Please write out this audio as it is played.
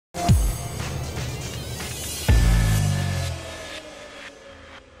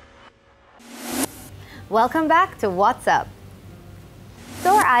Welcome back to What's Up.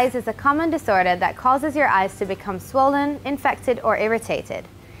 Sore eyes is a common disorder that causes your eyes to become swollen, infected, or irritated.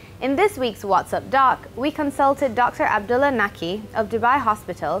 In this week's What's Up Doc, we consulted Dr. Abdullah Naki of Dubai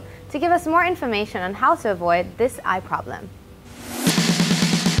Hospital to give us more information on how to avoid this eye problem.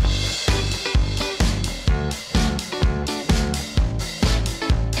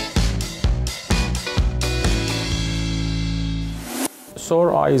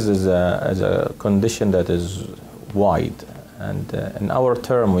 Sore eyes is a condition that is wide, and in our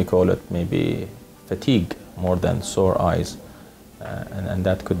term we call it maybe fatigue more than sore eyes, and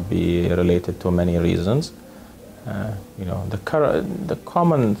that could be related to many reasons. The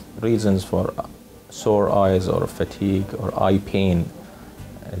common reasons for sore eyes or fatigue or eye pain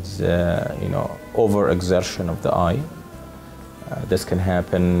is overexertion of the eye. This can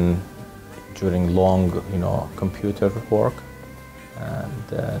happen during long computer work.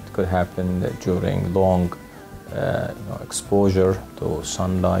 And it could happen during long exposure to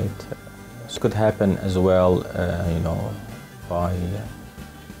sunlight. It could happen as well, by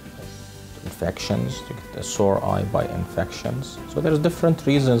infections, to get a sore eye by infections. So there's different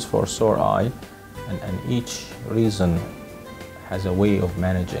reasons for sore eye, and each reason has a way of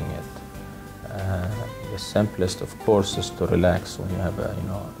managing it. The simplest, of course, is to relax when you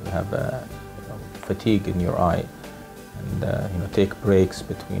have fatigue in your eye. And take breaks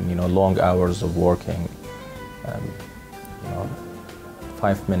between long hours of working.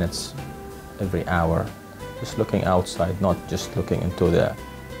 5 minutes every hour, just looking outside, not just looking into the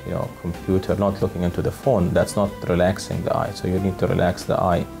computer, not looking into the phone. That's not relaxing the eye. So you need to relax the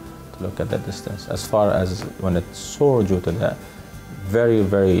eye to look at the distance. As far as when it's sore due to the very,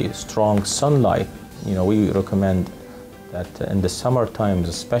 very strong sunlight, we recommend that in the summer times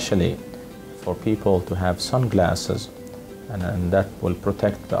especially for people to have sunglasses. And that will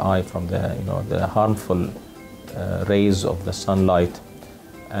protect the eye from the harmful rays of the sunlight,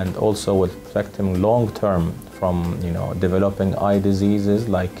 and also will protect them long term from developing eye diseases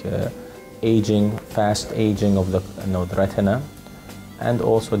like fast aging of the retina, and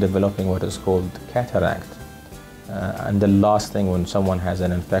also developing what is called cataract. And the last thing, when someone has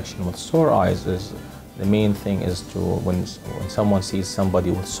an infection with sore eyes, is the main thing is when someone sees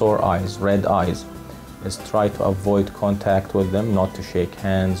somebody with sore eyes, red eyes, is try to avoid contact with them, not to shake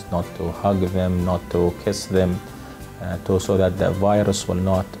hands, not to hug them, not to kiss them, so that the virus will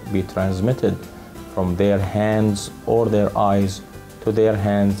not be transmitted from their hands or their eyes to their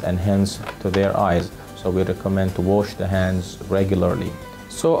hands and hence to their eyes. So we recommend to wash the hands regularly.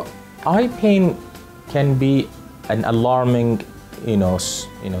 So eye pain can be an alarming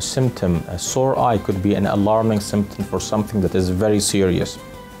symptom. A sore eye could be an alarming symptom for something that is very serious.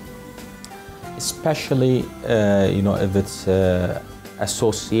 Especially if it's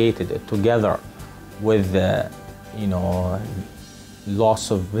associated together with loss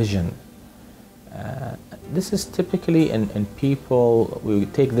of vision. This is typically in people, we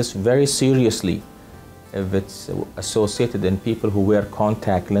take this very seriously if it's associated in people who wear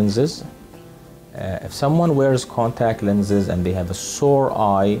contact lenses. If someone wears contact lenses and they have a sore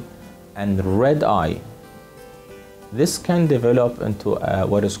eye and red eye, this can develop into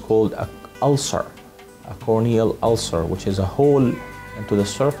what is called a corneal ulcer, which is a hole into the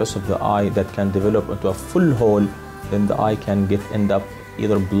surface of the eye that can develop into a full hole. Then the eye can end up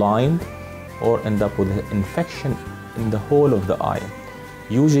either blind or end up with an infection in the hole of the eye.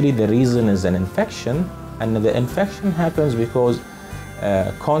 Usually the reason is an infection, and the infection happens because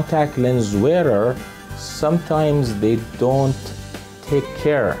contact lens wearer, sometimes they don't take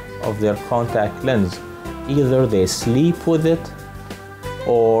care of their contact lens. Either they sleep with it,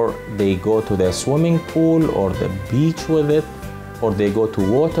 or they go to the swimming pool or the beach with it, or they go to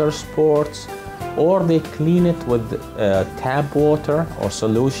water sports, or they clean it with tap water or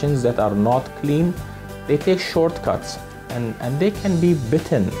solutions that are not clean. They take shortcuts, and they can be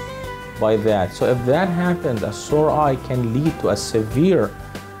bitten by that. So if that happens, a sore eye can lead to a severe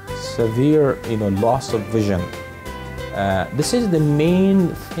loss of vision. This is the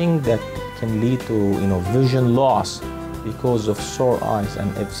main thing that can lead to vision loss because of sore eyes.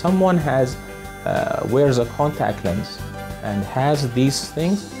 And if someone wears a contact lens and has these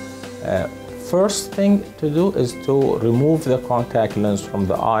things, first thing to do is to remove the contact lens from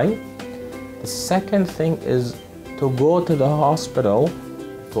the eye. The second thing is to go to the hospital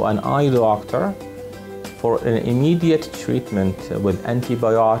to an eye doctor for an immediate treatment with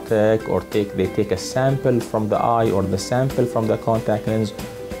antibiotic, or they take a sample from the eye or the sample from the contact lens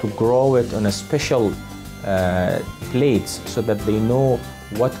to grow it on a special plates so that they know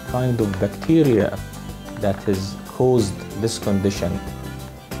what kind of bacteria that has caused this condition.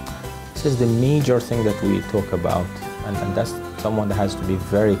 This is the major thing that we talk about, and that's someone that has to be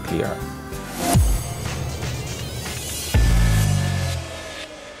very clear.